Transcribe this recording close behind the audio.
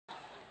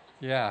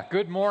Yeah,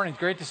 good morning.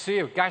 Great to see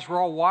you. Gosh,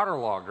 we're all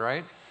waterlogged,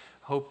 right?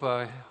 Hope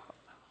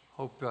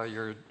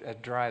you're as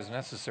dry as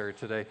necessary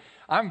today.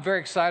 I'm very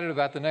excited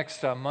about the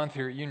next month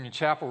here at Union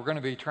Chapel. We're going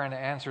to be trying to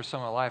answer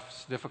some of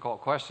life's difficult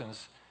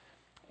questions.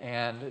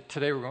 And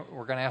today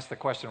we're going to ask the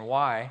question,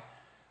 why?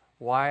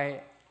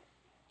 Why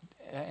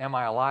am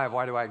I alive?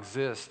 Why do I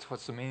exist?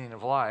 What's the meaning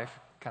of life?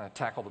 Kind of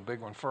tackle the big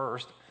one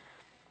first.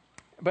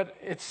 But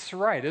it's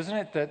right, isn't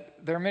it,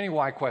 that there are many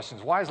why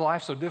questions. Why is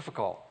life so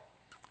difficult?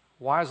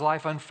 Why is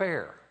life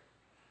unfair?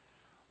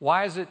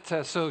 Why is it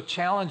so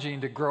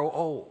challenging to grow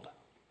old?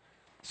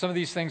 Some of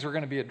these things we're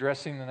going to be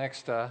addressing the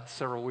next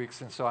several weeks,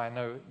 and so I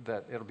know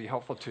that it'll be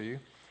helpful to you.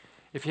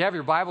 If you have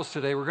your Bibles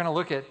today, we're going to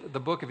look at the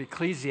book of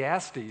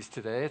Ecclesiastes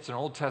today. It's an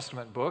Old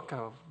Testament book,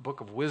 a book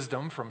of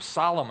wisdom from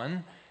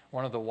Solomon,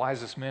 one of the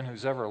wisest men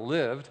who's ever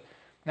lived.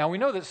 Now, we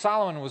know that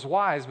Solomon was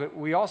wise, but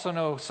we also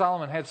know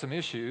Solomon had some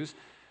issues.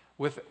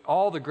 With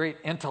all the great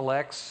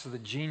intellects, the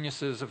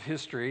geniuses of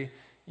history,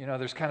 you know,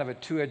 there's kind of a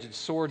two-edged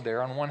sword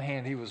there. On one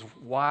hand, he was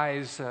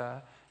wise,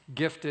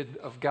 gifted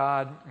of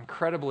God,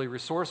 incredibly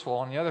resourceful.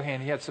 On the other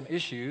hand, he had some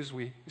issues,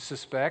 we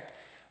suspect.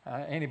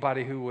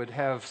 Anybody who would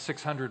have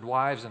 600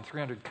 wives and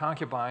 300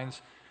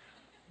 concubines,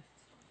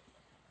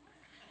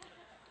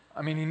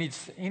 I mean, he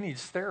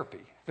needs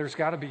therapy. There's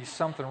got to be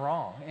something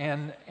wrong.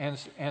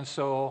 And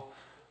so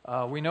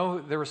we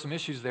know there were some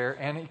issues there.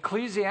 And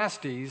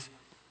Ecclesiastes,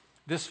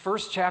 this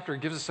first chapter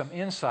gives us some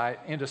insight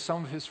into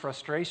some of his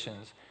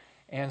frustrations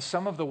and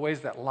some of the ways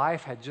that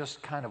life had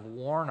just kind of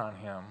worn on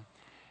him.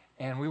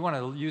 And we want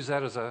to use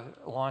that as a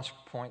launch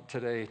point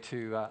today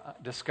to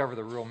discover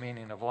the real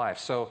meaning of life.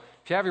 So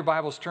if you have your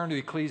Bibles, turn to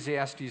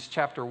Ecclesiastes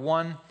chapter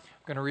 1. I'm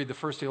going to read the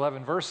first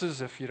 11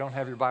 verses. If you don't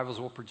have your Bibles,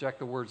 we'll project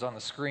the words on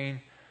the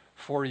screen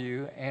for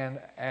you. And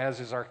as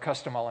is our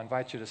custom, I'll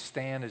invite you to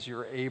stand as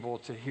you're able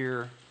to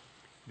hear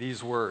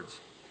these words.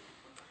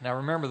 Now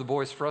remember, the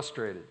boy's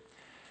frustrated.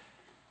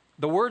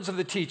 The words of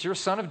the teacher,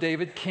 son of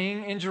David,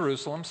 king in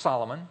Jerusalem,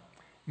 Solomon.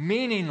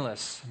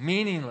 Meaningless,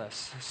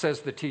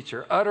 says the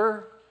teacher.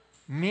 Utter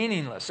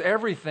meaningless.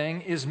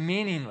 Everything is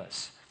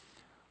meaningless.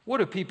 What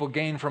do people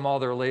gain from all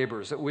their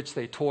labors at which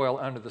they toil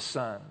under the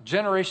sun?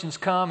 Generations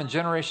come and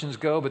generations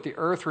go, but the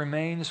earth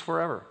remains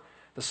forever.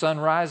 The sun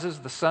rises,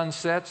 the sun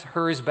sets,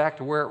 hurries back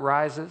to where it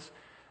rises.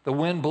 The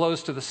wind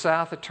blows to the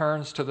south, it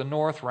turns to the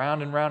north,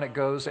 round and round it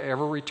goes,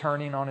 ever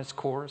returning on its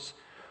course.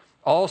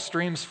 All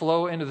streams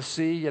flow into the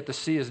sea, yet the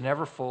sea is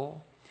never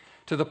full.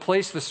 To the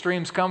place the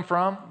streams come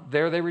from,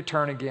 there they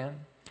return again.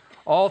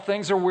 All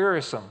things are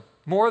wearisome,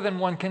 more than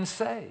one can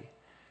say.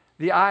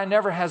 The eye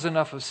never has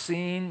enough of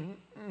seeing,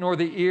 nor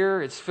the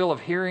ear its fill of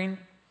hearing.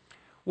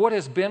 What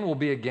has been will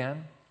be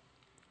again.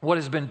 What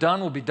has been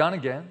done will be done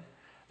again.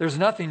 There's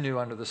nothing new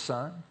under the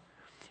sun.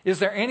 Is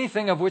there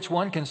anything of which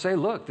one can say,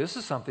 look, this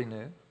is something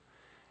new?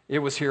 It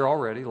was here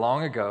already,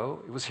 long ago.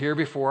 It was here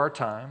before our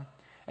time.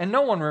 And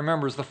no one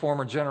remembers the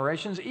former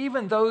generations.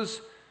 Even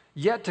those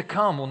yet to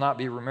come will not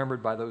be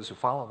remembered by those who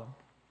follow them.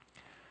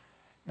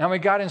 Now may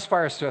God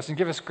inspire us to us and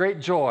give us great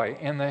joy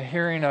in the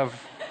hearing of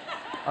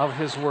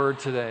His Word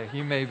today.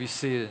 You may be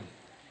seated.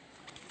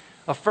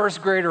 A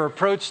first grader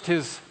approached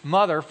his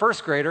mother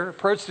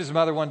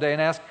one day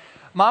and asked,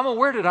 Mama,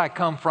 where did I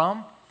come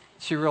from?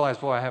 She realized,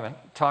 boy, I haven't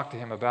talked to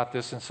him about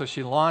this. And so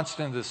she launched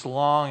into this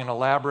long and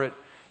elaborate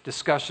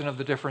discussion of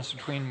the difference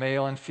between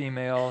male and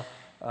female,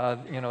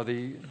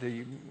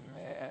 the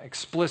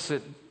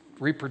explicit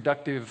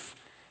reproductive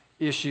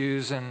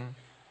issues and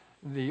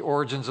the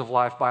origins of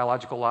life,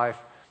 biological life.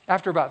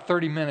 After about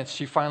 30 minutes,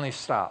 she finally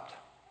stopped.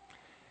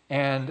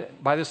 And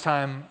by this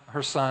time,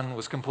 her son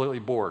was completely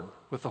bored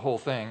with the whole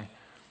thing.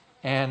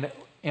 And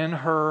in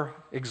her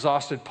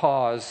exhausted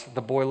pause,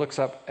 the boy looks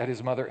up at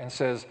his mother and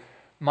says,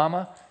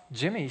 Mama,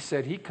 Jimmy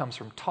said he comes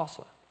from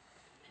Tulsa.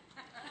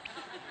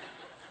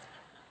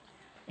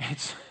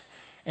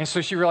 And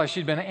so she realized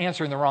she'd been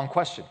answering the wrong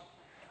question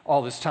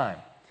all this time.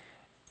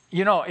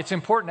 You know, it's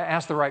important to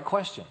ask the right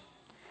question.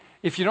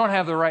 If you don't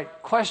have the right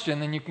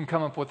question, then you can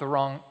come up with the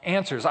wrong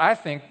answers. I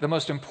think the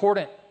most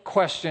important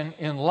question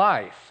in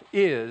life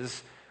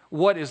is,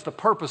 what is the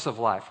purpose of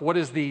life? What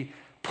is the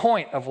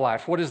point of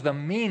life? What is the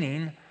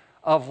meaning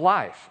of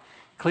life?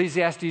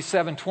 Ecclesiastes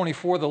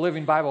 7:24, the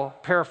Living Bible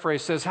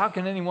paraphrase says, how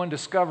can anyone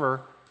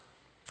discover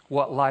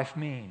what life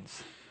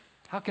means?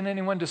 How can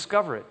anyone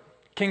discover it?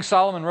 King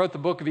Solomon wrote the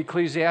book of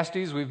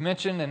Ecclesiastes, we've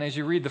mentioned, and as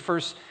you read the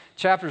first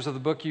chapters of the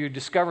book, you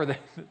discover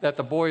that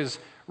the boy is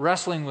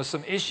wrestling with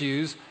some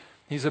issues.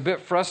 He's a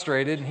bit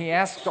frustrated, and he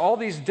asks all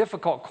these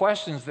difficult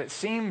questions that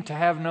seem to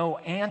have no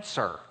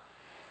answer.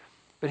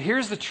 But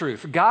here's the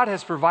truth. God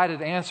has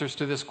provided answers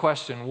to this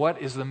question, what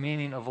is the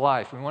meaning of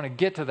life? We want to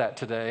get to that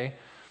today.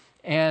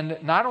 And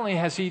not only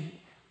has He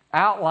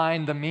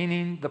outlined the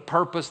meaning, the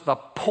purpose, the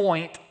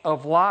point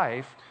of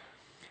life,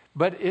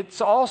 but it's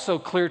also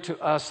clear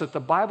to us that the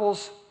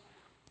Bible's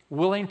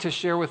willing to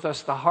share with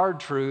us the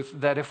hard truth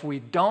that if we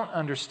don't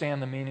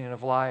understand the meaning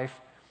of life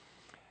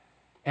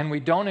and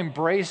we don't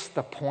embrace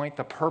the point,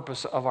 the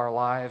purpose of our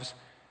lives,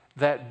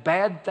 that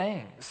bad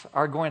things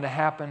are going to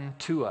happen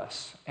to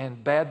us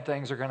and bad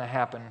things are going to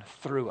happen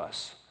through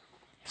us.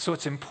 So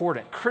it's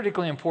important,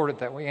 critically important,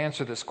 that we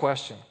answer this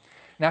question.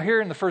 Now,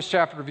 here in the first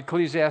chapter of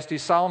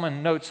Ecclesiastes,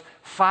 Solomon notes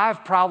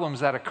 5 problems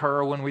that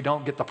occur when we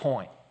don't get the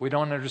point. We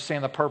don't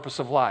understand the purpose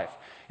of life.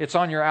 It's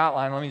on your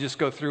outline. Let me just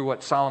go through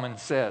what Solomon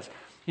says.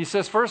 He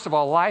says, first of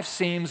all, life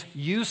seems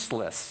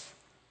useless.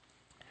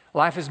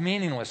 Life is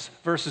meaningless.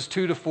 Verses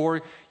 2 to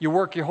 4, you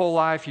work your whole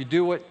life, you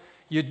do what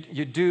you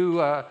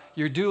do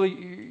your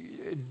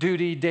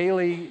duty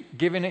daily,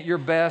 giving it your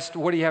best.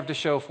 What do you have to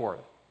show for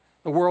it?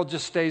 The world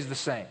just stays the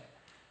same.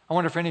 I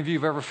wonder if any of you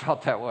have ever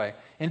felt that way.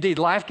 Indeed,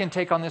 life can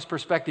take on this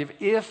perspective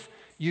if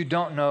you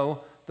don't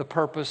know the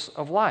purpose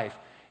of life.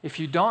 If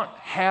you don't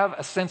have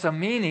a sense of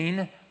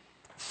meaning,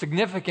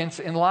 significance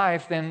in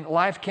life, then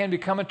life can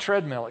become a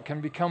treadmill. It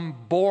can become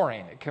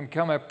boring. It can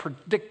become a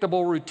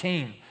predictable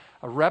routine,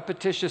 a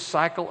repetitious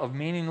cycle of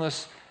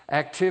meaningless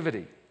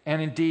activity.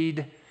 And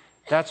indeed,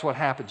 that's what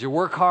happens. You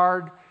work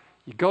hard,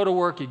 you go to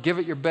work, you give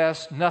it your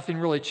best, nothing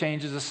really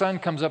changes. The sun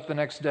comes up the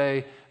next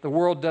day, the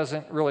world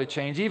doesn't really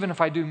change. Even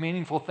if I do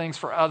meaningful things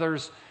for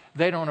others,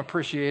 they don't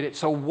appreciate it.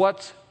 So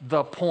what's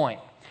the point?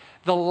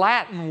 The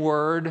Latin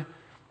word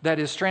that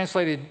is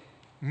translated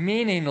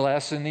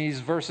meaningless in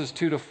these verses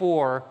 2 to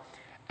 4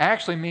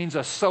 actually means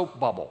a soap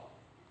bubble.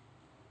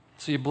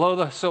 So you blow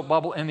the soap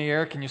bubble in the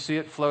air, can you see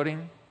it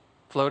floating?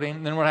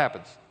 Floating, then what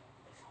happens?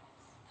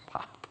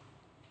 Pop.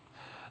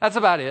 That's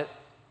about it.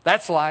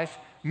 That's life,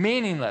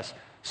 meaningless.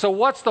 So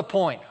what's the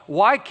point?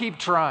 Why keep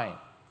trying?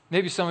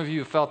 Maybe some of you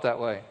have felt that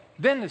way.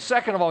 Then,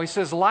 second of all, he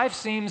says, life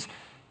seems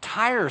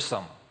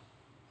tiresome.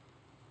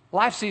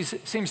 Life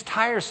seems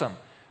tiresome.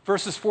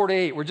 Verses 4 to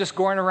 8, we're just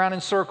going around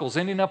in circles,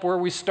 ending up where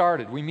we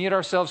started. We meet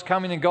ourselves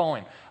coming and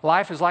going.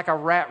 Life is like a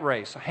rat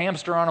race, a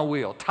hamster on a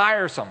wheel.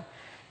 Tiresome.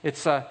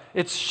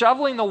 It's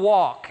shoveling the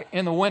walk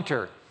in the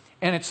winter,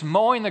 and it's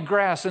mowing the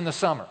grass in the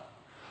summer.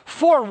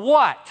 For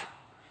what?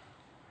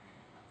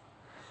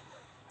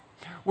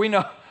 We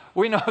know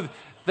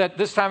that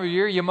this time of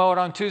year, you mow it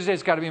on Tuesday,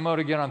 it's got to be mowed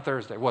again on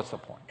Thursday. What's the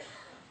point?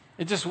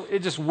 It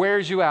just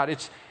wears you out.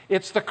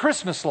 It's the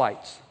Christmas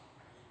lights.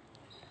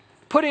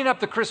 Putting up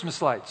the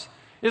Christmas lights.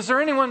 Is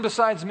there anyone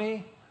besides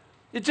me?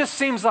 It just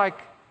seems like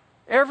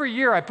every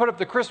year I put up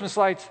the Christmas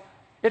lights,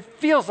 it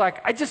feels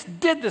like I just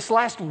did this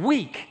last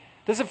week.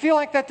 Does it feel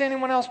like that to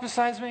anyone else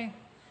besides me?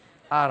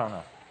 I don't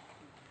know.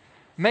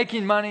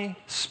 Making money,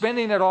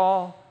 spending it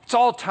all, it's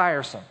all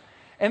tiresome.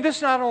 And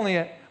this not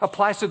only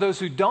applies to those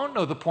who don't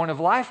know the point of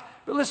life,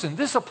 but listen,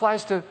 this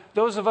applies to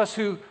those of us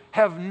who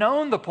have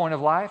known the point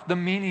of life, the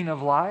meaning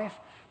of life,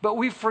 but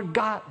we've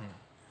forgotten.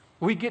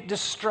 We get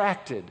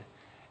distracted,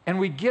 and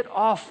we get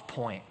off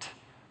point,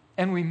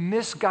 and we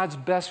miss God's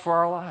best for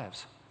our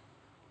lives.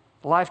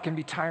 Life can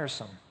be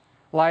tiresome.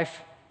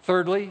 Life,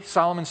 thirdly,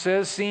 Solomon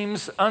says,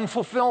 seems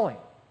unfulfilling.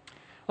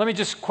 Let me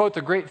just quote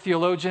the great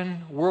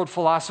theologian, world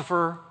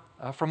philosopher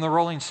from the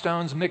Rolling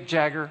Stones, Mick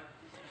Jagger.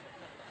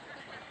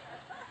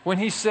 When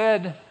he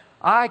said,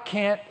 I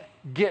can't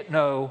get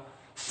no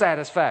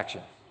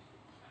satisfaction.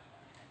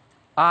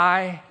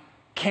 I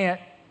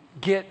can't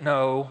get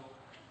no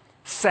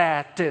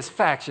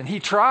satisfaction.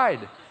 He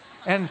tried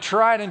and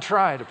tried and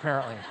tried,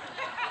 apparently.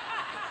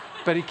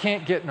 But he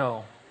can't get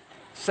no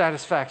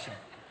satisfaction.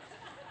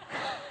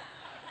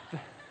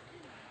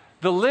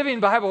 The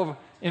Living Bible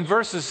in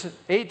verses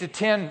 8 to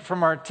 10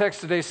 from our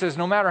text today says,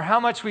 no matter how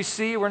much we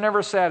see, we're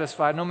never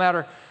satisfied. No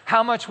matter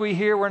how much we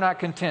hear, we're not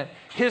content.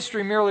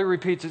 History merely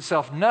repeats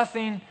itself.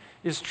 Nothing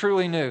is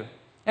truly new.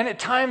 And at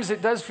times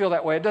it does feel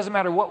that way. It doesn't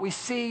matter what we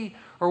see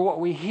or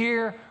what we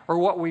hear or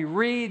what we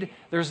read.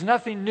 There's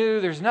nothing new.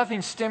 There's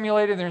nothing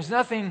stimulating. There's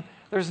nothing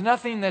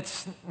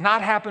that's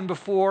not happened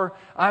before.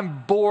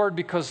 I'm bored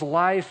because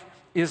life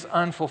is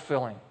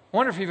unfulfilling. I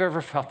wonder if you've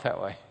ever felt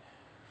that way.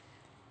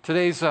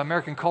 Today's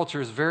American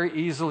culture is very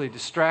easily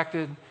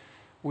distracted.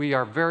 We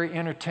are very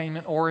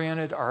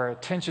entertainment-oriented. Our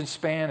attention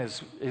span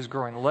is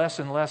growing less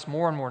and less,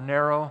 more and more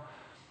narrow.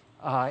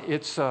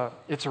 It's a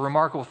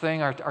remarkable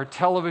thing. Our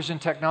television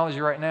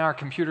technology right now, our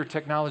computer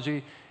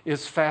technology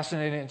is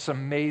fascinating. It's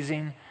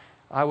amazing.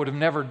 I would have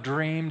never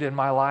dreamed in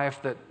my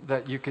life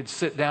that you could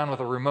sit down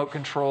with a remote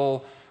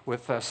control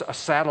with a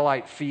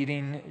satellite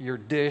feeding your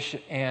dish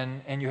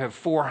and you have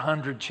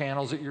 400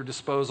 channels at your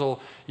disposal.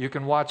 You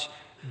can watch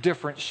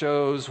different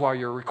shows while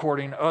you're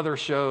recording other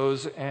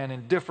shows and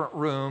in different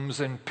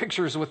rooms and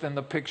pictures within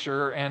the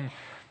picture and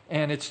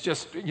it's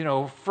just,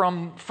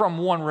 from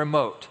one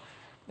remote.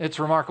 It's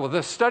remarkable.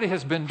 This study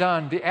has been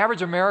done. The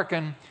average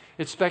American,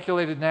 it's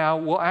speculated now,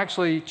 will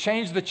actually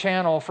change the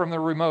channel from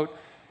the remote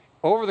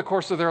over the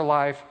course of their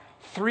life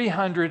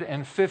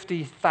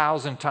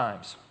 350,000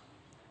 times.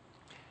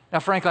 Now,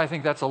 frankly, I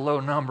think that's a low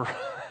number,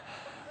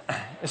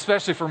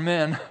 especially for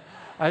men.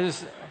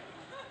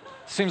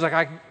 Seems like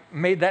I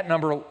made that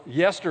number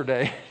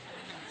yesterday.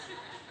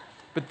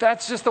 But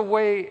that's just the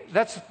way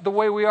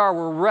we are.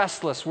 We're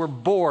restless, we're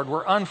bored,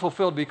 we're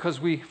unfulfilled because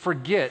we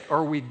forget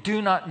or we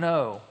do not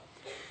know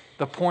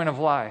the point of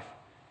life.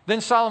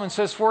 Then Solomon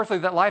says, fourthly,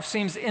 that life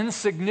seems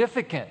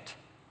insignificant.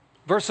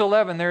 Verse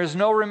 11, there is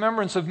no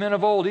remembrance of men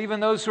of old. Even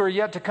those who are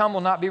yet to come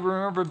will not be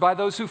remembered by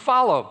those who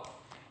follow.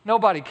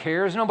 Nobody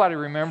cares. Nobody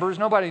remembers.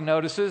 Nobody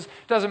notices.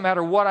 Doesn't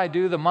matter what I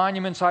do, the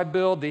monuments I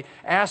build, the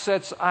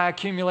assets I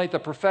accumulate, the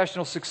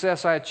professional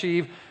success I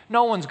achieve.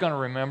 No one's going to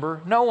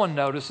remember. No one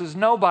notices.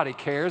 Nobody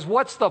cares.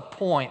 What's the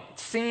point? It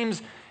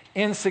seems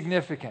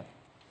insignificant.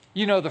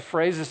 You know the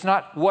phrase, it's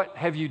not what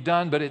have you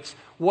done, but it's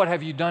what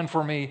have you done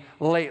for me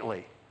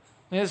lately.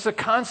 And it's a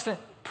constant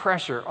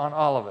pressure on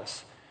all of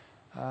us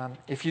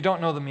if you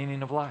don't know the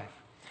meaning of life.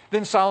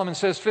 Then Solomon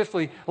says,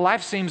 fifthly,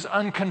 life seems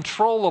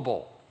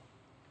uncontrollable.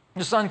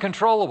 It's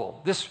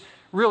uncontrollable. This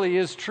really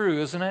is true,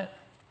 isn't it?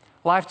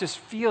 Life just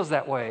feels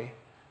that way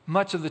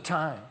much of the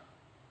time.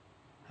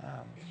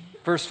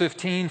 Verse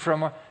 15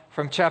 from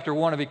chapter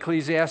 1 of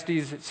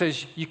Ecclesiastes, it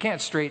says, you can't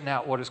straighten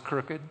out what is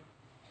crooked.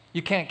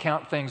 You can't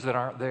count things that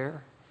aren't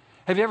there.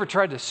 Have you ever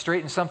tried to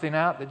straighten something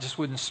out that just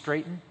wouldn't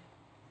straighten?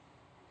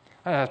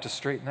 I have to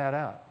straighten that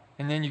out.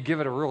 And then you give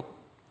it a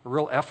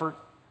real effort.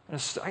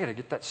 And I got to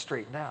get that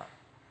straightened out.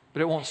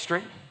 But it won't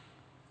straighten.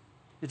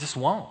 It just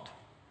won't.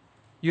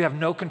 You have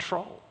no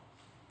control.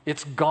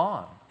 It's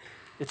gone.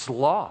 It's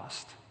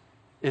lost.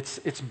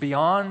 It's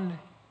beyond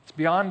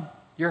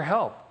your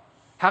help.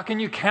 How can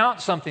you count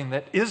something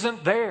that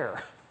isn't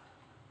there?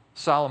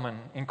 Solomon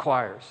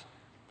inquires.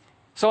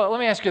 So let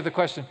me ask you the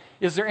question.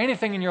 Is there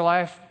anything in your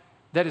life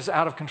that is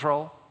out of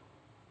control?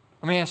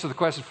 Let me answer the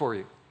question for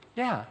you.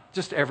 Yeah,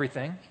 just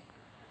everything.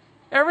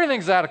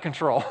 Everything's out of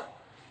control.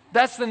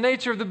 That's the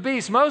nature of the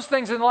beast. Most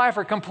things in life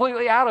are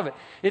completely out of it.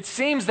 It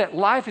seems that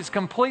life is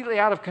completely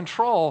out of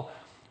control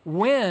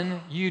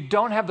when you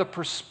don't have the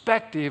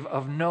perspective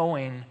of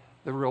knowing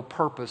the real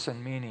purpose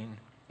and meaning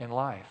in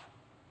life.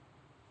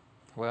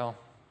 Well,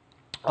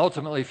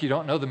 ultimately, if you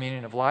don't know the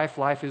meaning of life,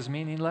 life is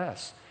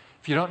meaningless.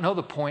 If you don't know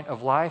the point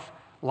of life,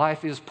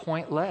 life is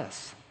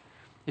pointless.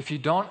 If you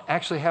don't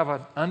actually have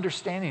an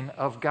understanding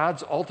of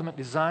God's ultimate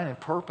design and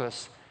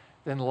purpose,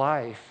 then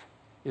life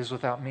is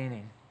without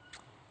meaning.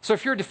 So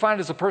if you're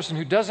defined as a person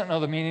who doesn't know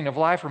the meaning of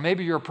life, or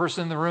maybe you're a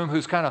person in the room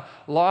who's kind of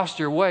lost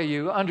your way,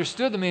 you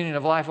understood the meaning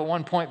of life at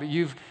one point, but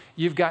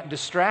you've gotten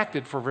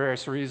distracted for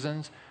various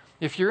reasons.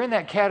 If you're in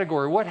that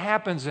category, what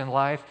happens in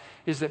life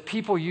is that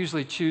people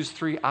usually choose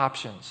three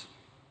options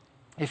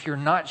if you're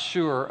not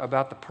sure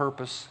about the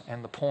purpose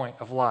and the point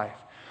of life.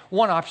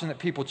 One option that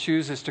people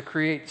choose is to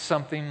create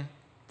something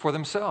for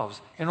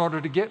themselves in order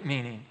to get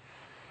meaning.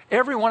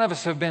 Every one of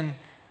us have been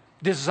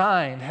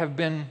designed, have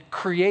been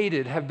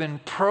created, have been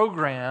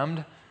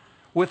programmed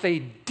with a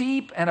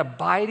deep and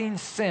abiding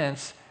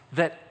sense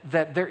that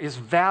there is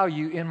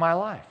value in my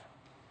life.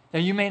 Now,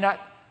 you may not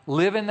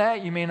live in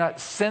that, you may not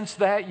sense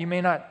that, you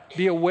may not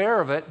be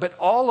aware of it, but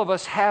all of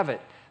us have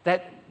it.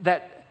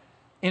 That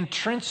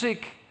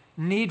intrinsic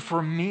need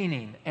for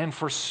meaning and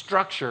for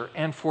structure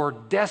and for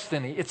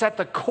destiny. It's at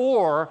the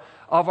core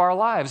of our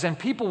lives. And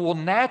people will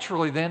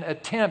naturally then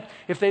attempt,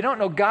 if they don't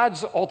know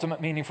God's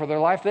ultimate meaning for their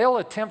life, they'll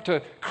attempt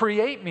to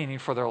create meaning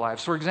for their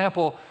lives. For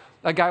example,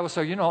 a guy will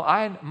say,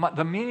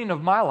 the meaning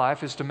of my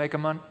life is to make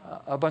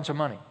a bunch of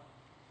money.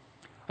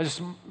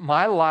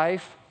 My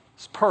life's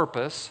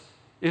purpose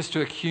is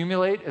to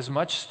accumulate as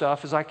much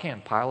stuff as I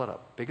can, pile it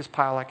up, biggest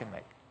pile I can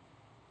make.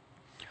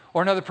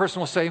 Or another person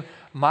will say,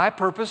 my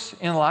purpose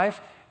in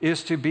life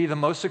is to be the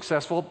most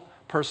successful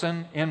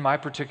person in my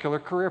particular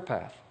career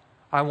path.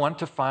 I want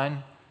to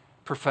find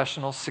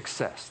professional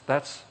success.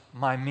 That's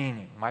my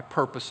meaning, my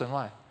purpose in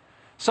life.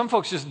 Some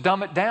folks just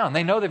dumb it down.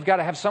 They know they've got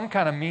to have some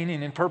kind of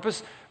meaning and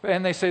purpose,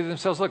 and they say to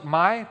themselves, look,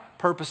 my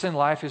purpose in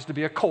life is to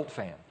be a Colt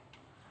fan.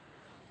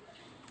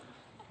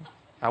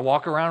 I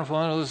walk around with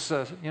one of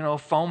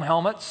those, foam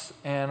helmets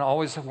and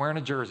always wearing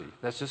a jersey.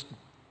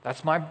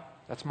 That's my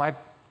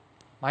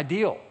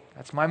deal.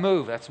 That's my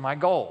move. That's my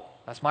goal.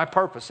 That's my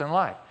purpose in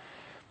life.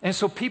 And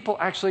so people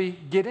actually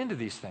get into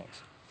these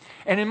things.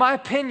 And in my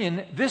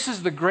opinion, this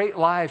is the great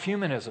lie of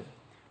humanism.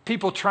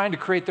 People trying to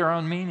create their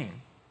own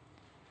meaning.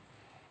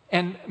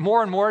 And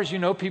more, as you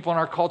know, people in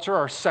our culture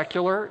are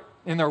secular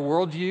in their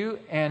worldview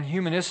and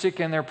humanistic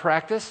in their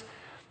practice.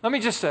 Let me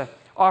just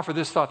offer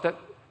this thought,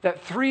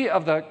 that three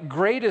of the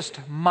greatest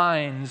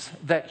minds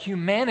that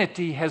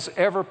humanity has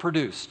ever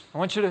produced, I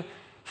want you to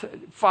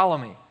follow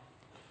me.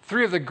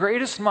 Three of the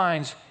greatest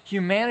minds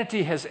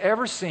humanity has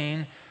ever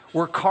seen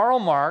were Karl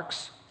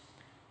Marx,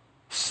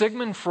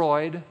 Sigmund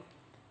Freud,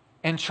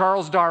 and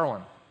Charles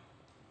Darwin.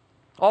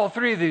 All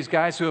three of these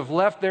guys who have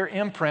left their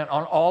imprint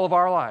on all of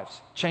our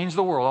lives, changed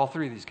the world, all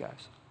three of these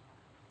guys.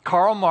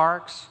 Karl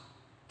Marx,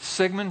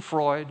 Sigmund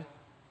Freud,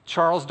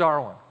 Charles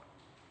Darwin.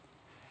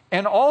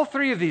 And all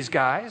three of these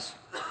guys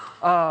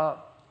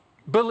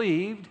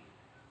believed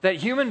that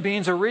human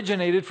beings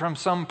originated from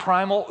some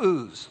primal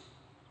ooze,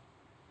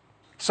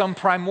 some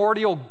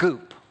primordial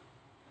goop,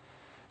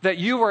 that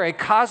you were a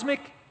cosmic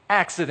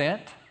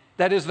accident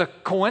that is the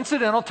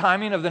coincidental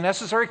timing of the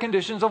necessary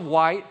conditions of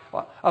light,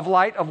 of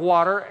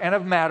water, and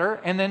of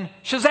matter, and then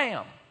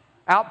shazam,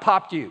 out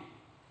popped you.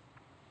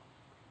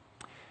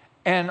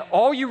 And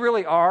all you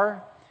really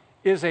are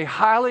is a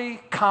highly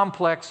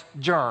complex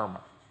germ.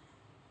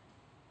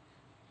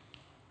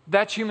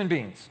 That's human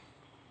beings.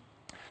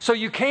 So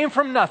you came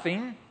from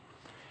nothing,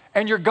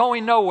 and you're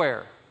going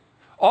nowhere.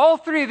 All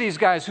three of these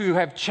guys who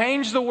have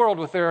changed the world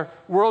with their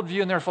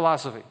worldview and their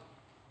philosophy,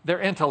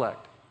 their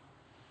intellect,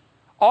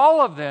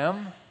 all of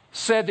them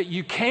said that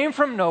you came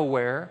from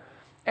nowhere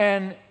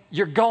and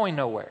you're going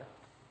nowhere.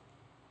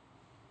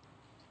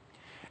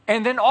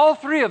 And then all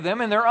three of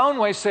them, in their own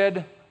way,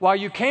 said, while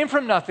you came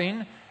from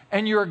nothing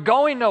and you're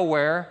going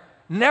nowhere,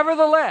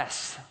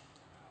 nevertheless,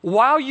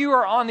 while you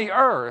are on the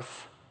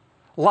earth,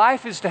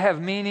 life is to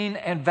have meaning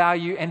and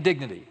value and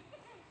dignity.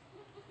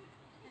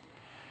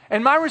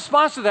 And my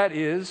response to that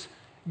is,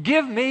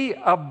 give me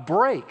a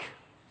break.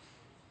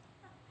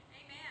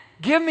 Amen.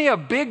 Give me a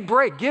big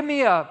break. Give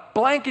me a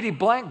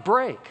blankety-blank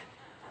break.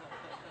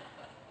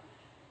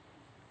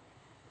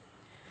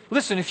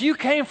 Listen, if you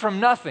came from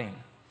nothing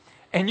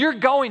and you're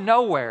going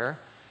nowhere,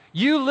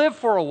 you live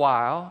for a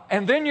while,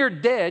 and then you're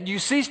dead, you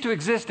cease to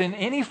exist in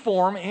any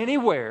form,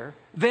 anywhere,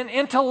 then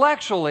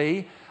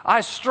intellectually,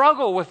 I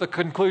struggle with the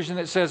conclusion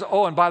that says,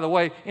 oh, and by the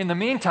way, in the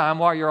meantime,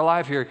 while you're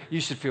alive here, you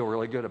should feel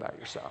really good about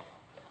yourself.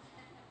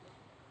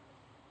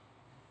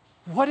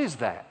 What is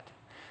that?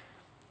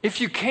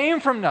 If you came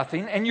from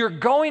nothing and you're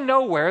going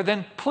nowhere,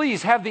 then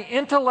please have the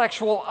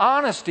intellectual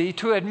honesty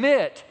to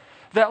admit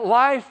that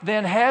life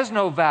then has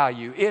no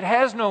value. It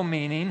has no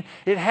meaning.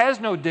 It has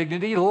no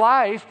dignity.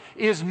 Life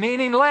is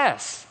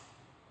meaningless.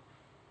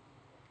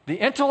 The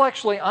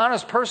intellectually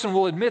honest person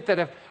will admit that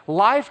if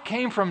life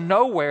came from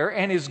nowhere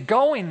and is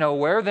going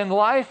nowhere, then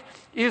life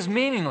is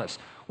meaningless.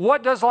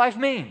 What does life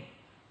mean?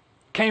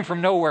 Came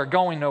from nowhere,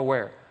 going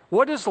nowhere.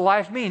 What does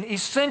life mean?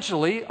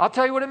 Essentially, I'll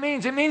tell you what it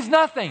means. It means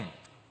nothing.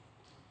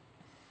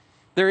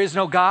 There is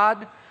no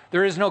God.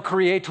 There is no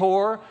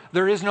creator.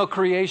 There is no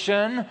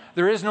creation.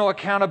 There is no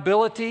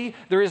accountability.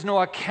 There is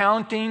no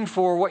accounting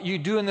for what you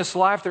do in this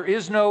life. There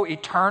is no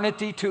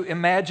eternity to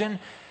imagine.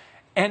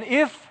 And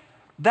if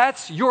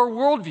that's your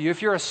worldview,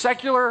 if you're a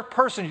secular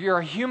person, if you're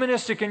a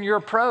humanistic in your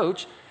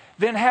approach,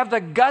 then have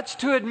the guts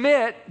to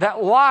admit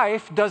that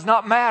life does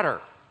not matter.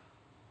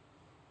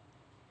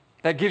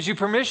 That gives you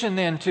permission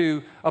then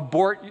to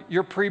abort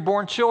your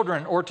preborn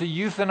children, or to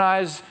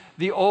euthanize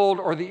the old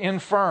or the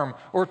infirm,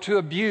 or to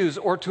abuse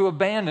or to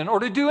abandon, or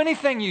to do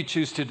anything you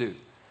choose to do.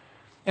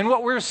 And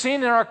what we're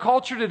seeing in our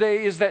culture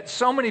today is that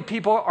so many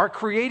people are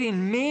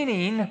creating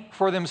meaning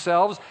for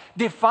themselves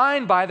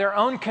defined by their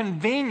own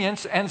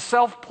convenience and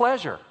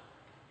self-pleasure.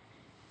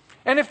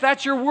 And if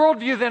that's your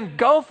worldview, then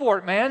go for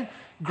it, man.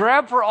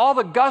 Grab for all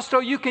the gusto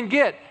you can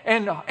get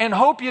and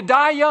hope you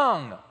die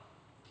young.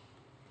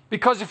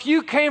 Because if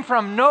you came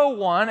from no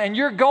one and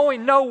you're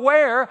going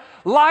nowhere,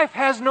 life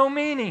has no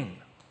meaning.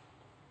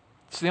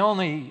 It's the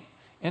only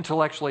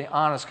intellectually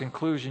honest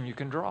conclusion you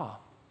can draw.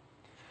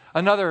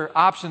 Another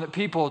option that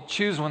people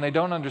choose when they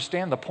don't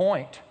understand the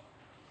point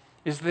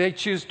is they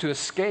choose to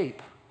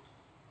escape.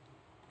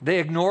 They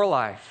ignore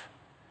life.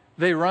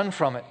 They run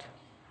from it.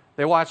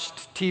 They watch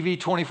TV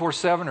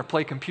 24/7 or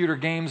play computer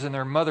games in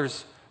their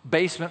mother's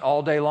basement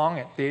all day long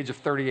at the age of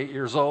 38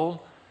 years old.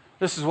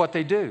 This is what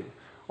they do.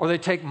 Or they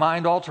take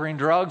mind-altering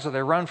drugs, or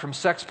they run from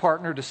sex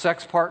partner to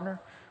sex partner,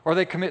 or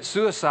they commit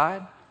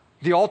suicide,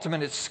 the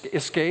ultimate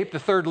escape, the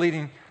third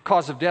leading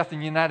cause of death in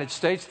the United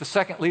States, the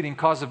second leading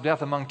cause of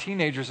death among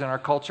teenagers in our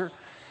culture.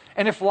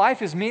 And if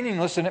life is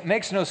meaningless and it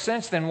makes no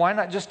sense, then why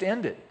not just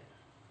end it?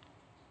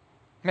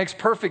 It makes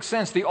perfect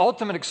sense. The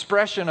ultimate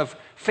expression of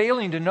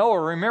failing to know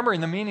or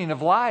remembering the meaning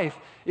of life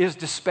is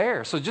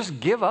despair. So just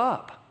give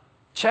up.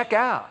 Check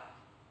out.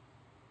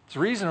 It's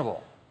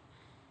reasonable.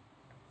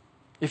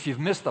 If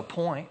you've missed the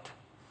point,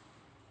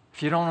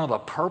 if you don't know the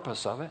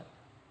purpose of it.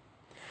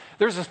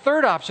 There's a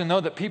third option, though,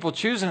 that people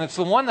choose, and it's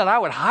the one that I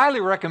would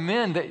highly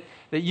recommend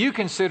that you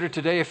consider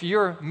today if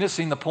you're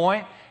missing the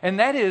point, and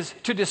that is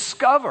to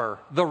discover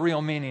the real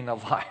meaning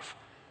of life.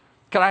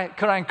 Could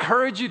I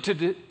encourage you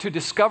to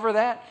discover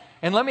that?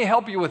 And let me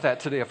help you with that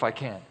today if I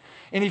can.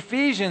 In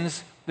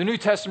Ephesians, the New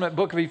Testament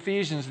book of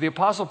Ephesians, the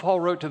Apostle Paul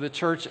wrote to the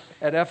church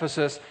at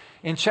Ephesus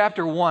in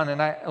chapter 1, and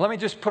let me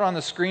just put on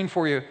the screen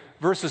for you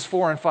verses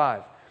 4 and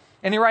 5.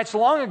 And he writes,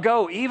 long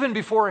ago, even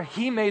before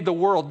he made the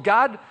world,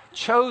 God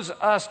chose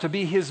us to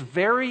be his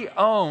very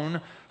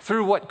own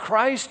through what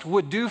Christ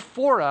would do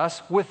for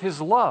us with his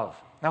love.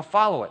 Now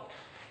follow it.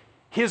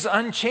 His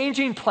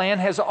unchanging plan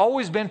has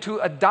always been to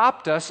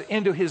adopt us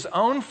into his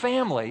own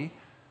family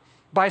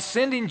by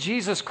sending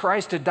Jesus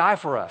Christ to die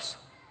for us.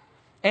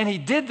 And he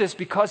did this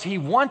because he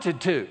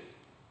wanted to.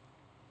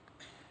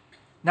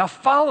 Now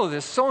follow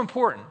this, so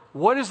important.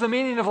 What is the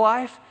meaning of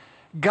life?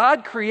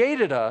 God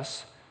created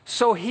us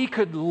so he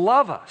could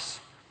love us.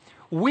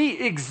 We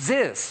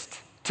exist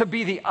to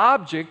be the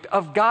object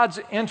of God's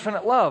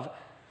infinite love.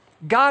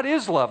 God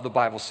is love, the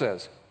Bible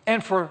says.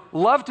 And for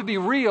love to be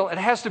real, it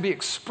has to be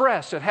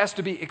expressed, it has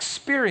to be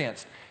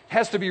experienced, it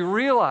has to be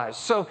realized.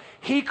 So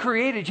he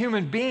created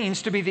human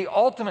beings to be the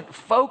ultimate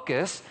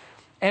focus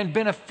and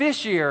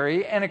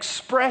beneficiary and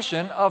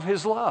expression of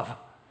his love.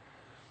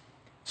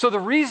 So the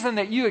reason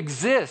that you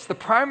exist, the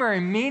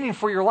primary meaning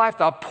for your life,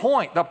 the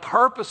point, the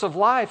purpose of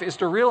life is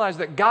to realize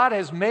that God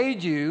has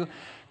made you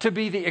to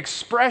be the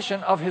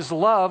expression of His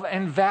love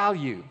and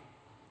value.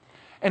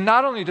 And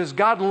not only does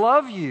God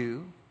love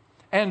you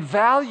and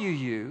value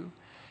you,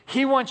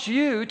 He wants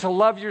you to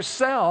love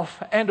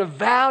yourself and to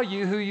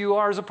value who you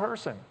are as a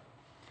person.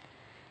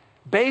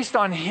 Based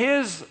on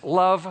His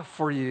love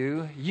for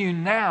you, you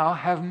now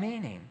have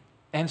meaning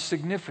and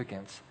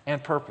significance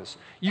and purpose.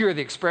 You are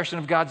the expression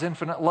of God's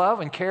infinite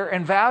love and care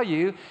and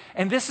value,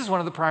 and this is one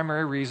of the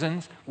primary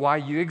reasons why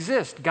you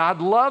exist.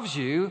 God loves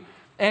you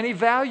and He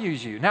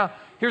values you. Now,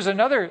 here's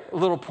another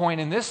little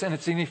point in this, and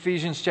it's in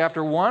Ephesians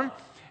chapter 1,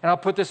 and I'll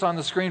put this on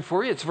the screen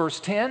for you. It's verse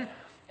 10.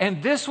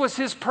 And this was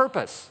His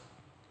purpose,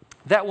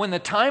 that when the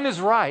time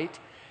is right,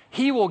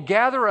 He will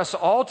gather us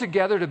all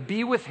together to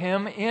be with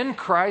Him in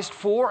Christ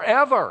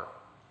forever.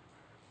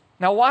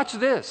 Now watch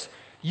this.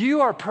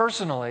 You are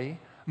personally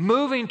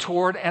moving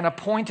toward an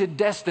appointed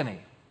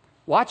destiny.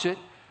 Watch it.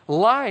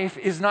 Life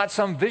is not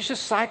some vicious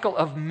cycle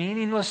of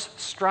meaningless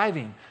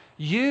striving.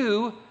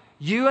 You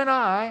and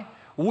I,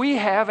 we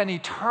have an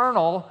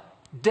eternal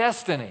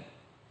destiny.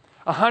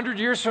 100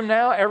 years from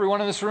now,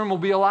 everyone in this room will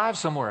be alive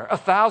somewhere.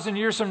 1,000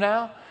 years from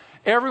now,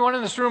 everyone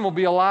in this room will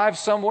be alive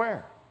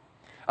somewhere.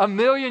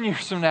 1,000,000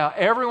 years from now,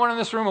 everyone in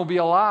this room will be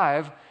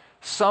alive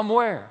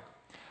somewhere.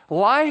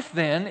 Life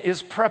then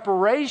is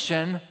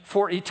preparation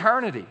for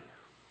eternity.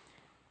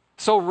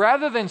 So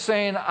rather than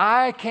saying,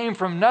 I came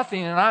from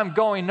nothing and I'm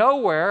going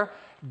nowhere,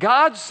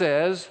 God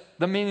says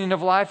the meaning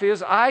of life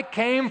is, I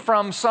came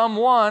from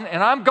someone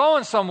and I'm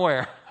going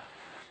somewhere.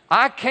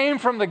 I came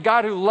from the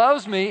God who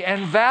loves me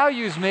and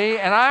values me,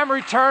 and I'm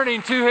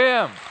returning to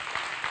Him.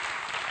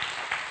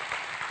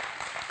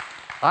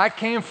 I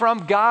came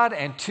from God,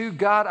 and to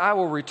God I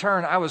will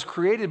return. I was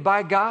created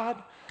by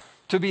God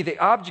to be the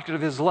object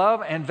of His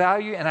love and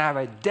value, and I have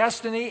a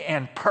destiny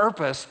and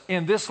purpose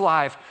in this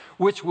life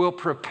which will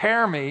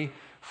prepare me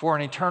for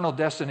an eternal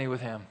destiny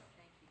with Him.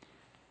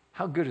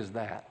 How good is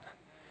that?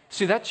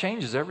 See, that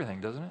changes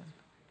everything, doesn't it?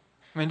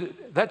 I mean,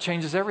 that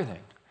changes everything.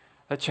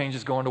 That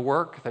changes going to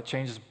work. That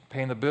changes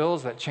paying the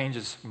bills. That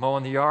changes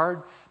mowing the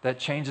yard. That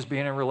changes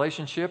being in a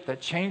relationship.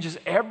 That changes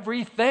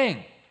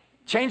everything.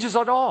 Changes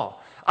it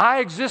all.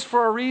 I exist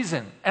for a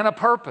reason and a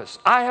purpose.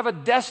 I have a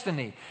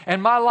destiny,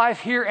 and my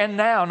life here and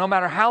now, no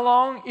matter how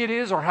long it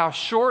is or how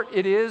short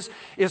it is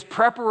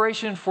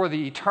preparation for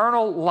the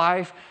eternal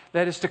life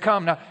that is to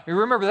come. Now, you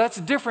remember, that's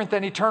different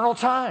than eternal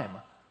time.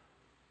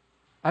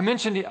 I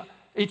mentioned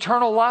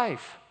eternal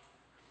life.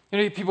 You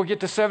know, people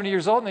get to 70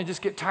 years old and they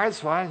just get tired.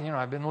 So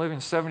I've been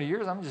living 70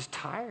 years. I'm just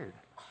tired.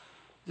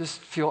 Just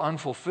feel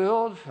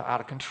unfulfilled,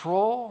 out of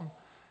control,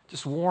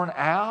 just worn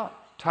out.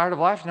 Tired of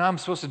life. Now I'm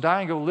supposed to die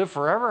and go live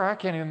forever. I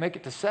can't even make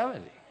it to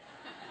 70.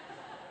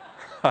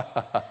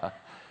 But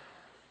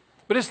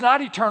it's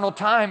not eternal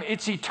time.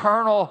 It's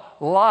eternal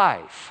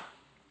life.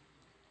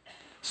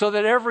 So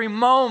that every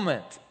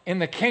moment in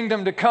the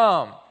kingdom to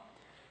come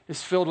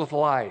is filled with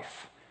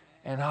life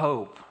and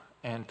hope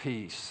and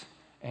peace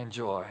and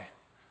joy.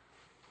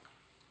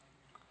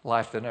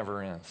 Life that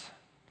never ends.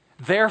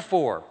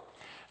 Therefore,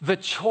 the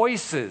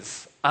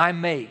choices I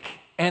make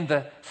and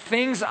the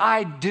things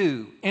I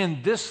do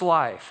in this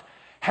life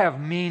have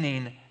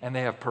meaning and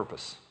they have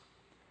purpose.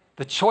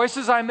 The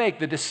choices I make,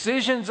 the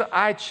decisions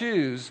I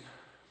choose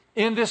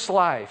in this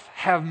life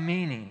have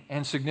meaning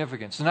and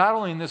significance, not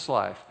only in this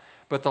life,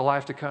 but the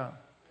life to come.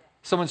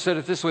 Someone said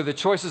it this way: the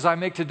choices I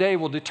make today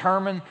will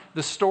determine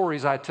the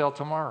stories I tell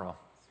tomorrow.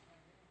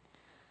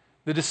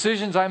 The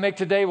decisions I make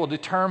today will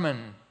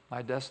determine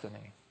my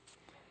destiny.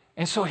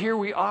 And so here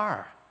we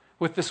are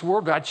with this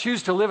world. I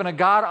choose to live in a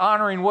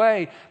God-honoring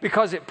way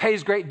because it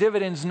pays great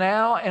dividends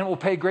now and will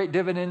pay great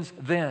dividends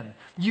then.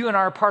 You and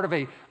I are part of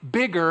a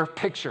bigger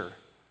picture.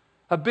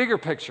 A bigger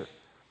picture.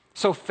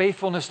 So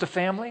faithfulness to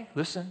family,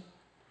 listen.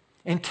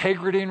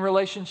 Integrity in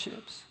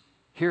relationships,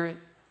 hear it.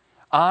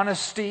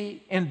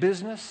 Honesty in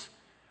business,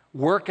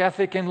 work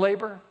ethic in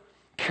labor,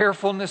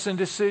 carefulness in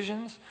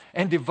decisions,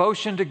 and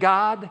devotion to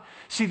God.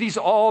 See, these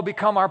all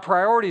become our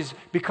priorities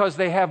because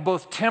they have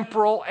both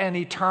temporal and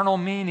eternal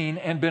meaning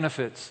and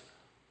benefits.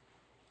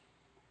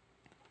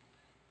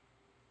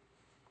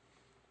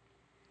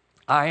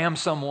 I am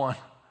someone,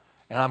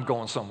 and I'm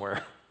going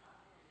somewhere.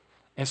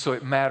 And so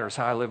it matters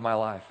how I live my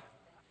life.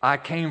 I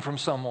came from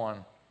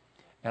someone,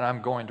 and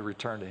I'm going to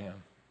return to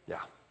Him.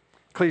 Yeah.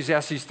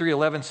 Ecclesiastes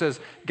 3:11 says,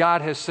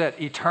 God has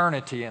set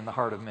eternity in the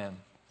heart of men.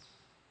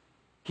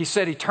 He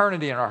set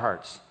eternity in our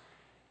hearts.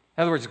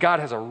 In other words,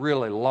 God has a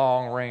really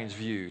long-range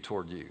view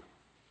toward you.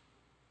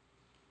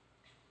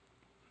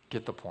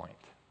 Get the point.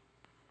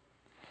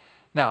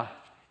 Now,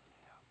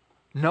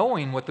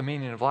 knowing what the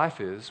meaning of life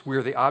is, we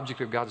are the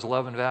object of God's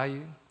love and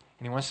value,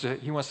 and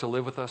He wants to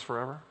live with us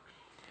forever.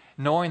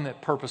 Knowing the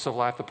purpose of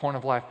life, the point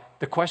of life,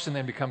 the question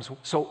then becomes,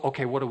 so,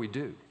 okay, what do we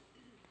do?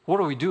 What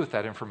do we do with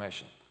that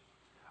information?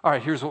 All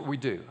right, here's what we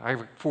do. I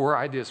have 4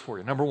 ideas for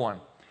you. Number 1,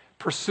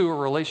 pursue a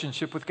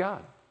relationship with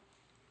God.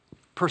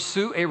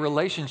 Pursue a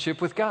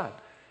relationship with God.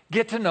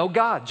 Get to know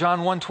God.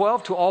 John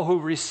 1:12, to all who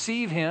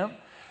receive Him,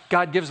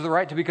 God gives the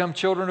right to become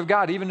children of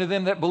God, even to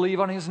them that believe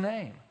on His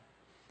name.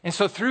 And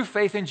so through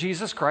faith in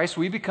Jesus Christ,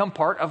 we become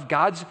part of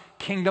God's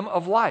kingdom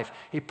of life.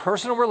 A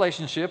personal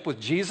relationship with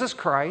Jesus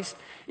Christ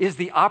is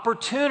the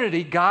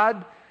opportunity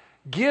God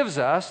gives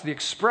us, the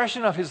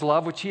expression of his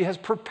love, which he has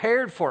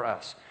prepared for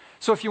us.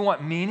 So if you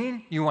want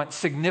meaning, you want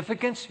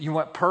significance, you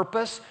want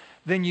purpose,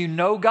 then you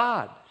know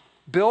God.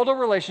 Build a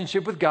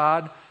relationship with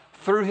God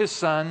through his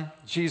Son,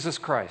 Jesus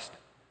Christ.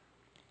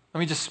 Let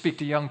me just speak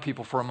to young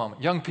people for a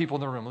moment. Young people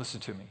in the room, listen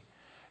to me.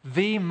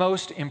 The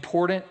most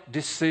important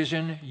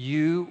decision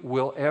you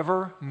will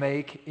ever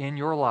make in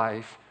your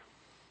life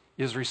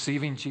is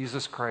receiving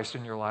Jesus Christ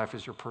in your life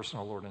as your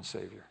personal Lord and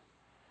Savior.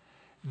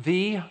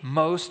 The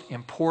most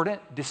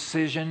important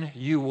decision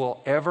you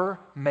will ever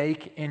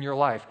make in your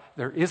life,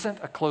 there isn't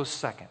a close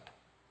second,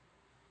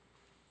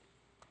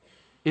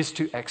 is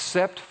to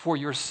accept for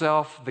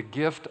yourself the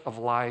gift of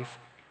life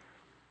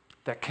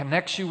that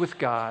connects you with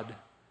God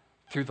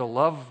through the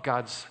love of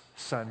God's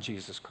Son,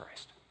 Jesus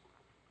Christ.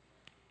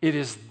 It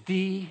is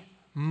the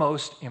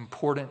most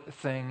important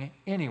thing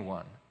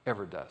anyone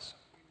ever does,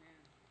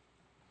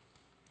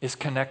 is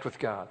connect with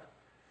God.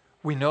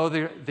 We know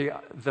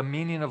the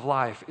meaning of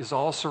life is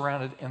all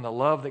surrounded in the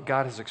love that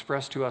God has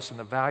expressed to us and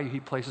the value he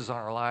places on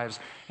our lives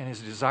and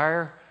his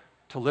desire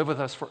to live with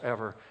us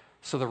forever.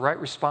 So the right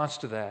response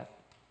to that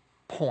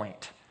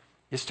point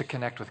is to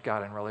connect with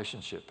God in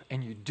relationship.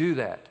 And you do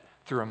that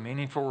through a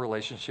meaningful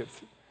relationship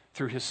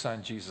through his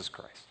Son, Jesus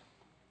Christ.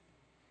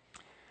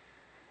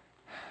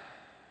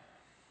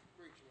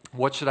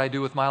 What should I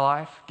do with my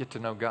life? Get to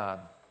know God.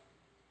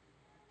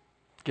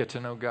 Get to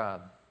know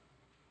God.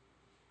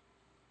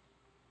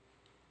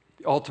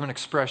 The ultimate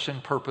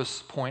expression,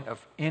 purpose, point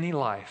of any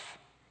life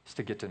is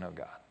to get to know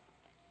God.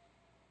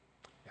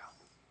 Yeah.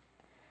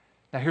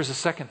 Now here's the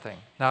second thing.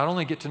 Not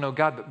only get to know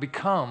God, but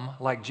become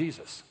like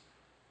Jesus.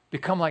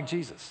 Become like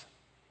Jesus.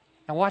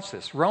 Now watch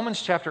this.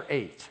 Romans chapter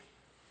 8,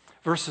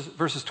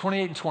 verses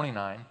 28 and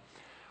 29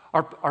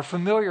 are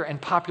familiar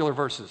and popular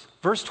verses.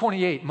 Verse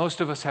 28,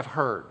 most of us have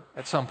heard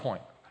at some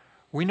point.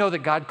 We know that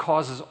God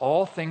causes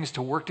all things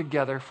to work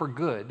together for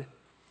good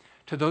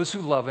to those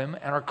who love him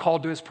and are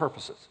called to his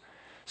purposes.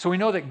 So we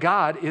know that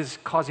God is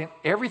causing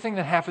everything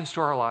that happens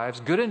to our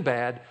lives, good and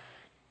bad,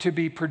 to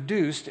be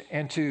produced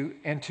and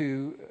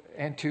to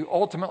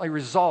ultimately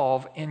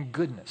resolve in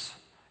goodness.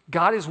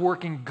 God is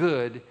working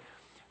good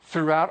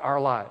throughout our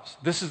lives.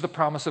 This is the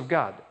promise of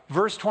God.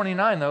 Verse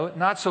 29, though,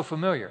 not so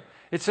familiar.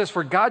 It says,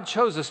 "For God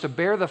chose us to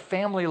bear the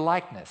family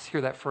likeness." Hear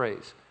that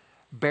phrase.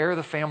 Bear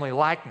the family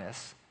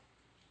likeness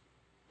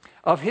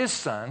of his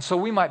Son, so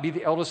we might be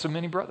the eldest of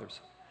many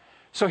brothers.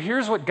 So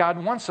here's what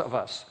God wants of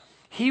us.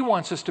 He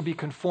wants us to be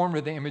conformed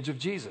to the image of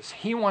Jesus.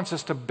 He wants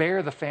us to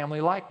bear the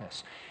family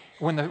likeness.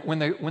 When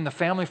the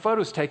family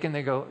photo is taken,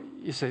 they go,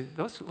 you say,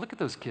 look at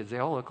those kids. They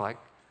all look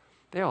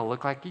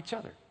like each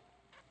other.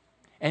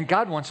 And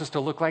God wants us to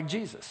look like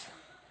Jesus.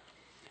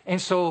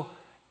 And so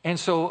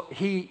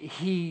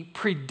he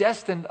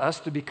predestined us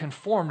to be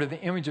conformed to the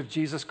image of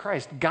Jesus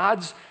Christ.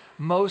 God's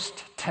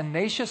most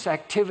tenacious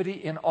activity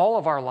in all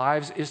of our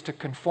lives is to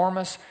conform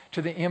us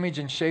to the image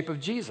and shape of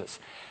Jesus.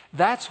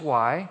 That's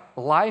why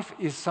life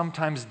is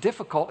sometimes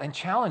difficult and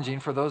challenging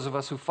for those of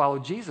us who follow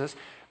Jesus,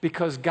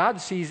 because God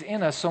sees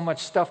in us so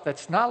much stuff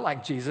that's not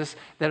like Jesus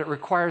that it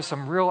requires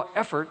some real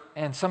effort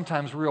and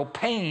sometimes real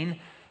pain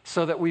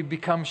so that we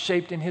become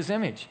shaped in his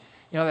image.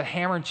 You know, that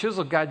hammer and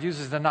chisel God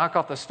uses to knock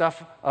off the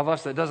stuff of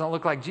us that doesn't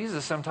look like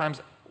Jesus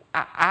sometimes,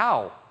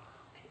 ow,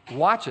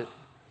 watch it.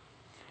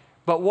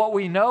 But what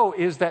we know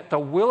is that the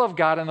will of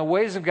God and the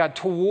ways of God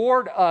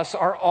toward us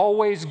are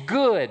always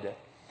good,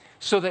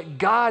 so that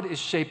God is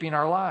shaping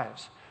our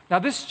lives. Now,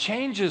 this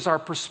changes our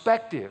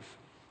perspective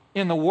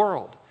in the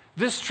world.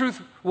 This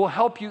truth will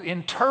help you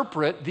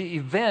interpret the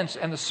events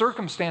and the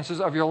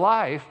circumstances of your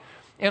life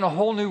in a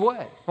whole new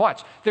way.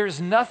 Watch. There's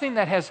nothing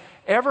that has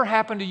ever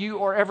happened to you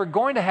or ever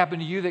going to happen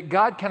to you that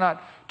God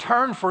cannot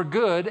turn for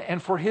good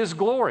and for his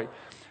glory.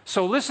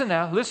 So listen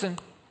now, listen.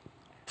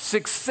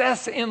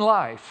 Success in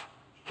life,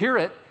 hear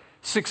it,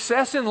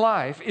 success in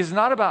life is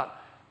not about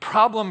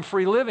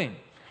problem-free living.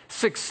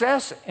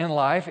 Success in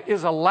life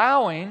is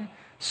allowing,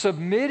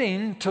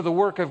 submitting to the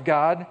work of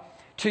God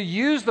to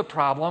use the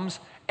problems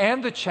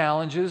and the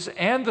challenges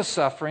and the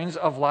sufferings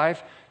of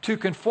life to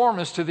conform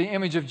us to the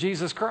image of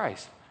Jesus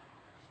Christ.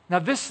 Now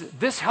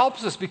this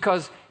helps us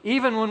because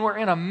even when we're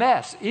in a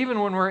mess, even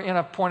when we're in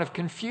a point of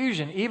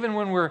confusion, even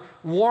when we're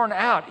worn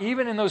out,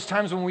 even in those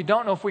times when we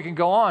don't know if we can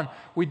go on,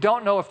 we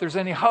don't know if there's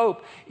any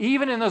hope,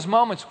 even in those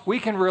moments, we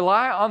can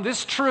rely on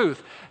this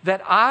truth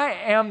that I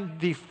am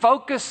the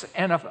focus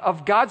and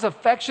of God's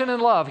affection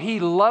and love. He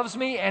loves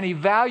me and he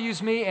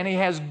values me and he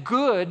has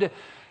good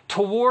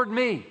toward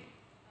me.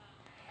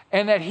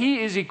 And that he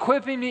is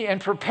equipping me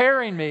and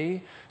preparing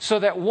me so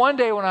that one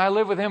day when I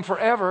live with him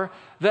forever,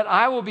 that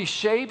I will be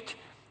shaped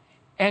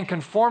and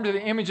conformed to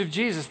the image of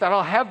Jesus, that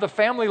I'll have the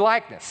family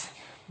likeness.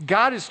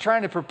 God is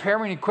trying to prepare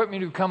me and equip me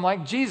to become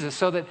like Jesus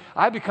so that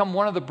I become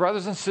one of the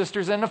brothers and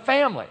sisters in the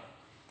family.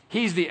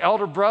 He's the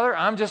elder brother.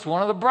 I'm just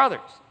one of the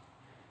brothers.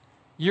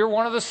 You're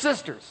one of the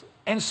sisters.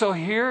 And so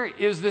here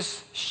is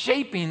this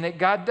shaping that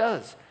God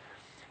does.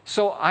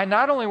 So I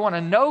not only want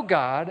to know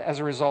God as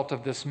a result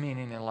of this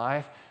meaning in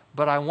life,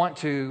 but I want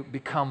to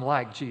become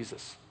like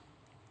Jesus.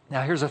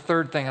 Now, here's a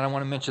third thing I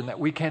want to mention that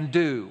we can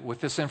do with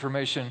this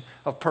information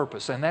of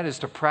purpose, and that is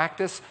to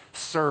practice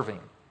serving.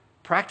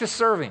 Practice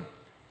serving.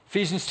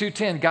 Ephesians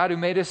 2:10, God who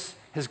made us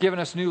has given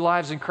us new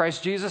lives in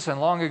Christ Jesus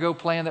and long ago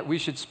planned that we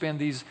should spend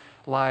these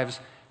lives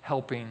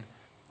helping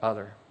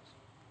others.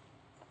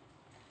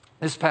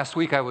 This past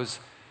week I was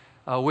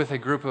with a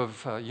group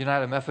of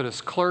United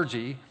Methodist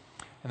clergy,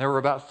 and there were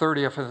about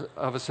 30 of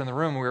us in the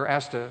room. We were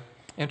asked to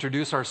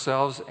introduce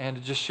ourselves and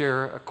to just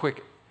share a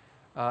quick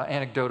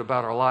anecdote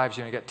about our lives.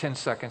 You got 10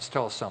 seconds,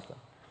 tell us something.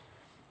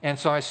 And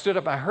so I stood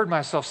up, I heard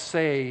myself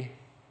say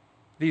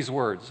these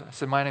words. I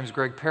said, my name is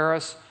Greg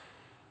Paris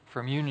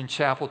from Union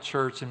Chapel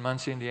Church in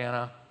Muncie,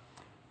 Indiana.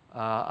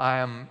 I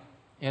am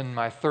in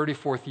my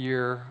 34th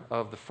year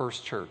of the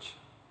first church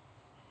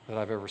that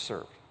I've ever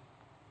served.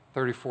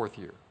 34th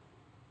year.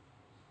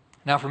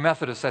 Now for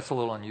Methodists, that's a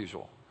little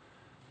unusual.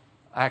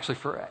 Actually,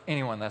 for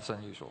anyone, that's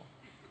unusual.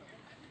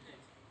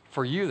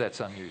 For you, that's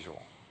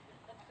unusual.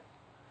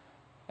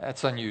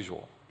 That's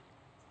unusual.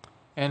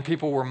 And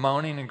people were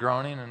moaning and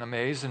groaning and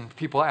amazed, and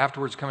people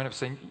afterwards coming up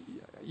saying,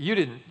 you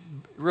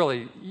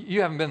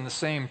haven't been in the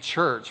same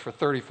church for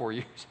 34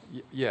 years.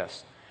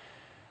 Yes.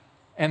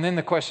 And then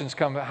the questions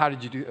come, how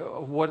did you do,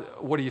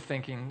 what are you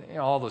thinking,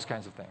 all those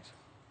kinds of things.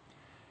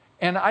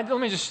 And let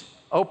me just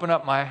open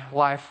up my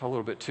life a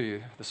little bit to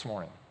you this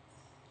morning.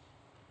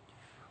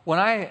 When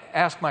I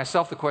ask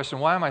myself the question,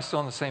 why am I still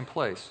in the same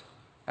place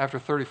after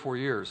 34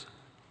 years?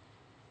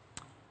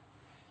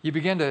 You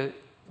begin to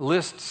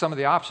list some of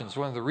the options,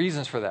 one of the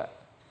reasons for that.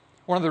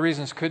 One of the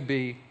reasons could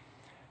be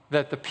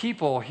that the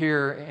people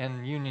here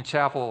in Union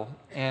Chapel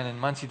and in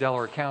Muncie,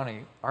 Delaware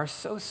County are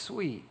so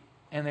sweet,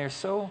 and they're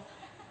so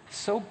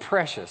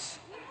precious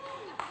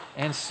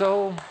and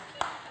so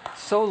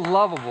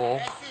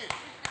lovable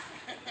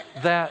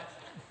that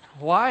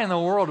why in the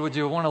world would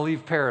you want to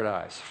leave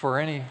paradise for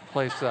any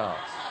place else?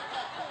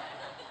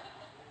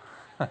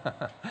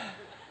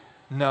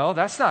 No,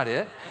 that's not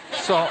it.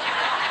 So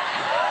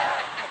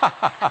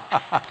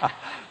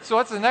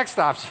what's the next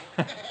option?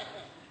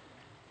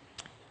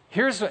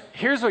 Here's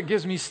what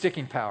gives me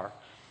sticking power.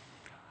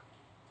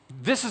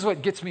 This is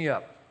what gets me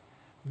up.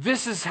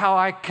 This is how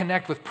I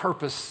connect with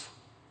purpose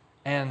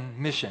and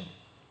mission.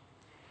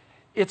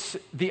 It's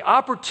the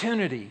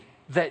opportunity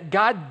that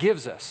God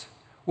gives us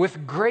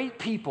with great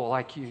people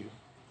like you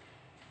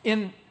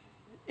in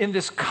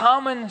this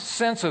common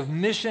sense of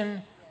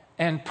mission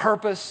and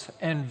purpose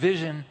and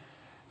vision,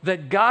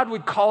 that God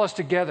would call us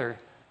together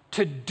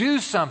to do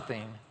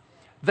something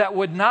that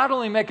would not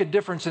only make a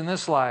difference in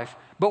this life,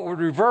 but would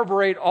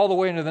reverberate all the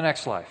way into the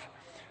next life,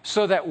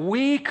 so that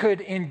we could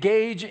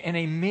engage in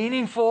a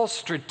meaningful,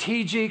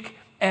 strategic,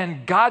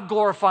 and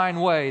God-glorifying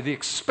way the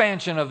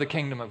expansion of the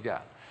kingdom of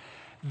God.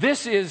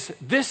 This is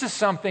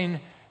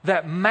something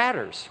that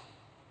matters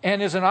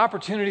and is an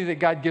opportunity that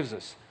God gives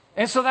us.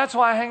 And so that's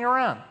why I hang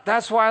around.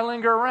 That's why I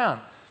linger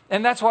around.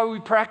 And that's why we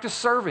practice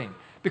serving,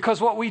 because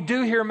what we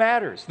do here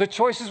matters. The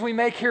choices we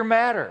make here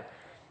matter.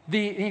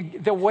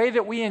 The way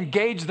that we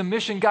engage the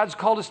mission God's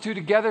called us to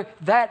together,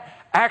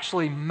 that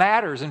actually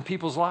matters in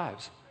people's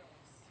lives.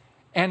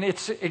 And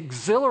it's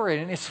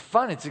exhilarating, it's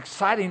fun, it's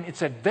exciting,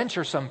 it's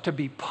adventuresome to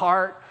be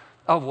part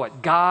of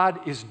what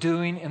God is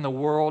doing in the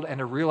world and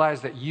to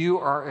realize that you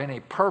are in a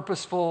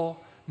purposeful,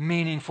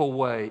 meaningful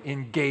way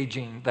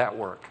engaging that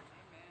work.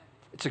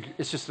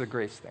 It's just the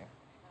greatest thing.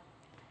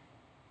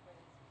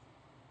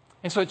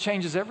 And so it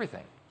changes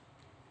everything.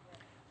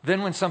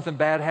 Then when something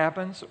bad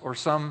happens, or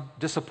some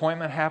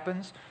disappointment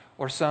happens,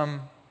 or some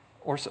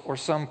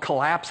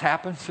collapse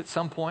happens at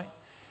some point,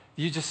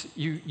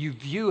 you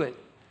view it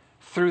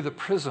through the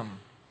prism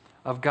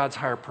of God's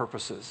higher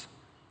purposes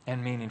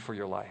and meaning for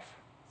your life.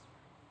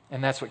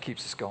 And that's what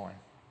keeps us going.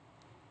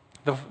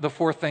 The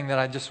fourth thing that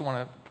I just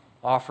want to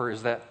offer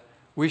is that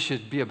we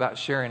should be about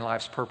sharing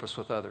life's purpose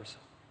with others.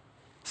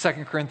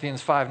 2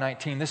 Corinthians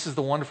 5:19, this is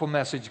the wonderful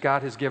message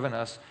God has given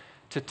us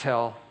to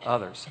tell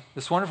others.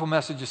 This wonderful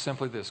message is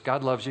simply this: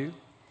 God loves you.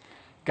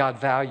 God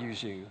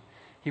values you.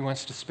 He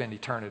wants to spend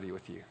eternity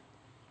with you.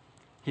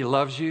 He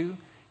loves you.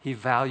 He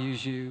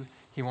values you.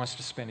 He wants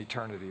to spend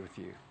eternity with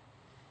you.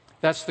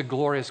 That's the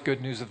glorious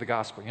good news of the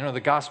gospel. You know, the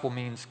gospel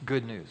means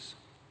good news.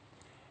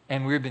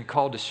 And we've been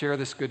called to share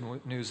this good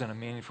news in a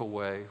meaningful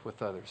way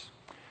with others.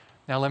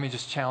 Now, let me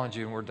just challenge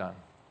you, and we're done.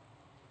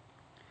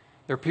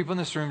 There are people in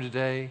this room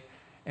today,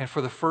 and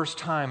for the first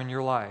time in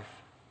your life,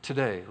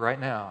 today, right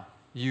now,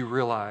 you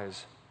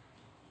realize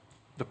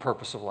the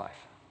purpose of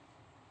life.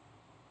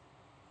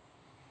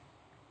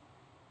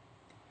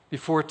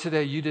 Before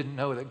today, you didn't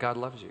know that God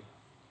loves you,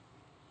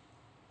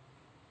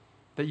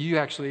 that you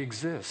actually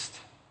exist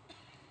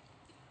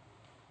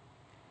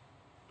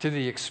to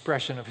the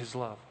expression of His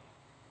love,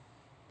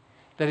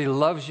 that He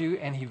loves you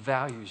and He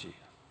values you.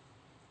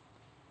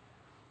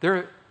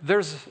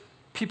 There's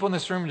people in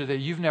this room today,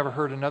 you've never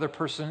heard another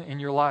person in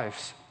your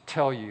life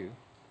tell you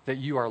that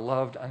you are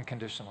loved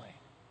unconditionally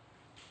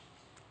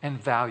and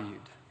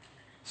valued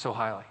so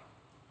highly.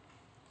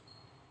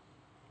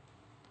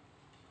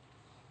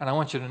 And I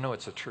want you to know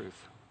it's the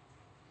truth.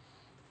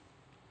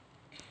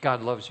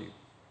 God loves you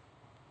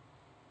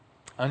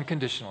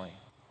unconditionally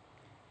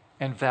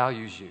and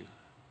values you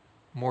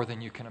more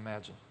than you can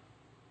imagine.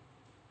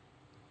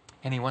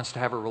 And he wants to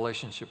have a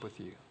relationship with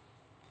you.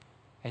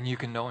 And you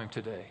can know him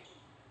today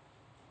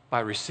by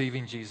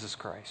receiving Jesus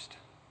Christ.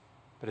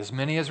 But as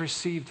many as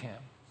received him,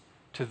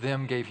 to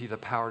them gave he the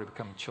power to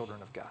become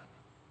children of God,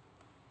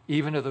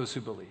 even to those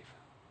who believe.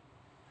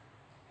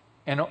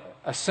 And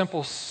a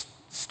simple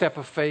step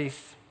of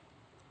faith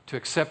to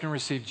accept and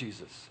receive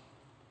Jesus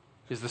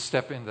is the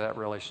step into that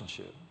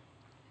relationship.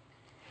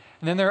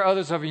 And then there are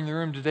others of you in the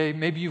room today,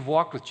 maybe you've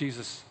walked with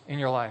Jesus in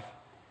your life,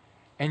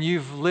 and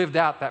you've lived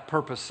out that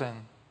purpose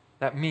and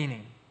that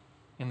meaning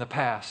in the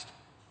past,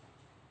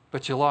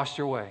 but you lost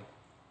your way,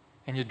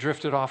 and you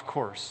drifted off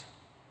course.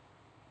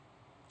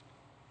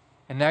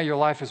 And now your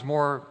life is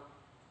more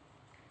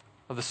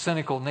of the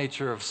cynical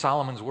nature of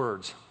Solomon's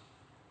words.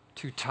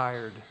 Too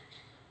tired.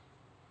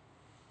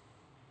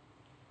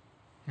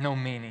 No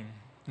meaning.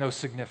 No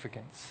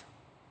significance.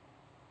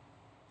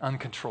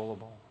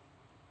 Uncontrollable.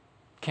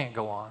 Can't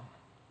go on.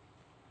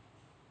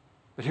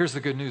 But here's the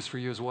good news for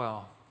you as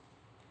well.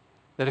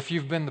 That if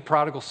you've been the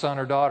prodigal son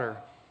or daughter,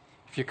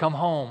 if you come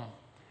home,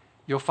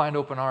 you'll find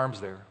open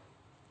arms there.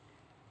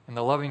 And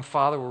the loving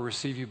Father will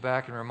receive you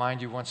back and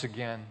remind you once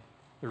again,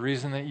 the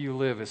reason that you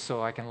live is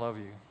so I can love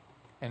you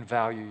and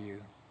value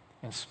you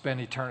and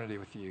spend eternity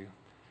with you.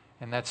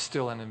 And that's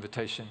still an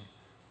invitation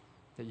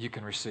that you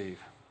can receive.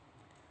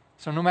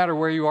 So no matter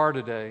where you are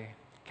today,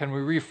 can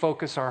we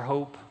refocus our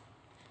hope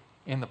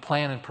in the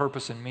plan and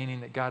purpose and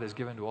meaning that God has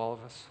given to all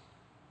of us?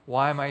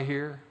 Why am I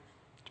here?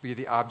 To be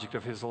the object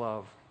of his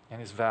love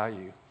and his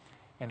value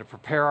and to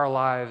prepare our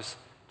lives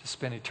to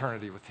spend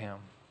eternity with him.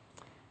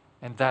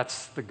 And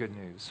that's the good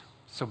news.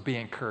 So be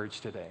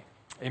encouraged today.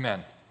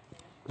 Amen.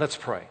 Let's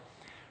pray.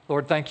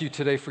 Lord, thank you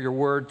today for your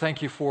word.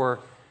 Thank you for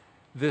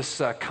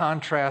this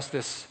contrast,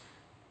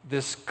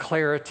 this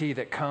clarity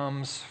that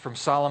comes from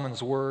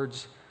Solomon's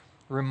words,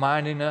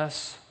 reminding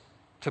us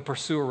to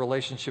pursue a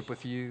relationship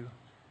with you,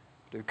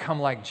 to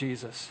come like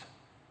Jesus,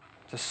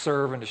 to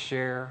serve and to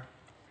share.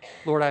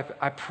 Lord,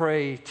 I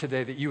pray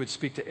today that you would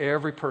speak to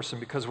every person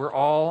because we're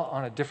all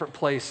on a different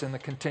place in the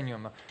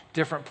continuum, a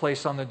different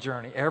place on the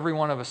journey, every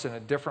one of us in a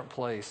different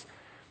place.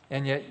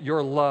 And yet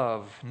your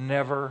love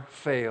never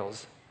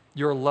fails.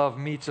 Your love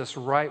meets us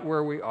right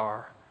where we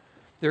are.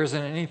 There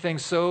isn't anything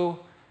so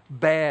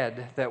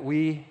bad that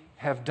we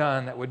have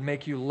done that would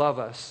make you love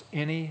us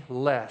any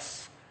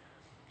less.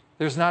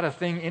 There's not a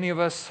thing any of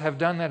us have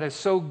done that is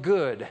so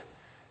good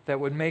that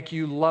would make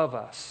you love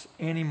us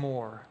any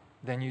more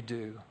than you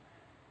do.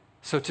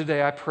 So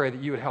today I pray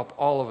that you would help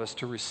all of us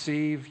to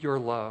receive your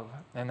love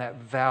and that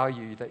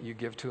value that you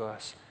give to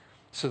us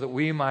so that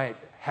we might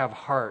have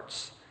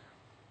hearts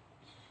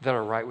that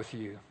are right with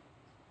you.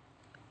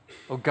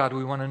 Oh God,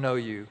 we want to know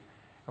you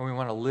and we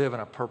want to live in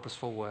a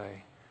purposeful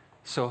way.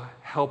 So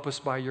help us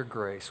by your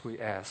grace, we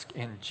ask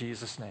in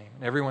Jesus' name.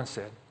 And everyone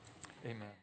said, amen.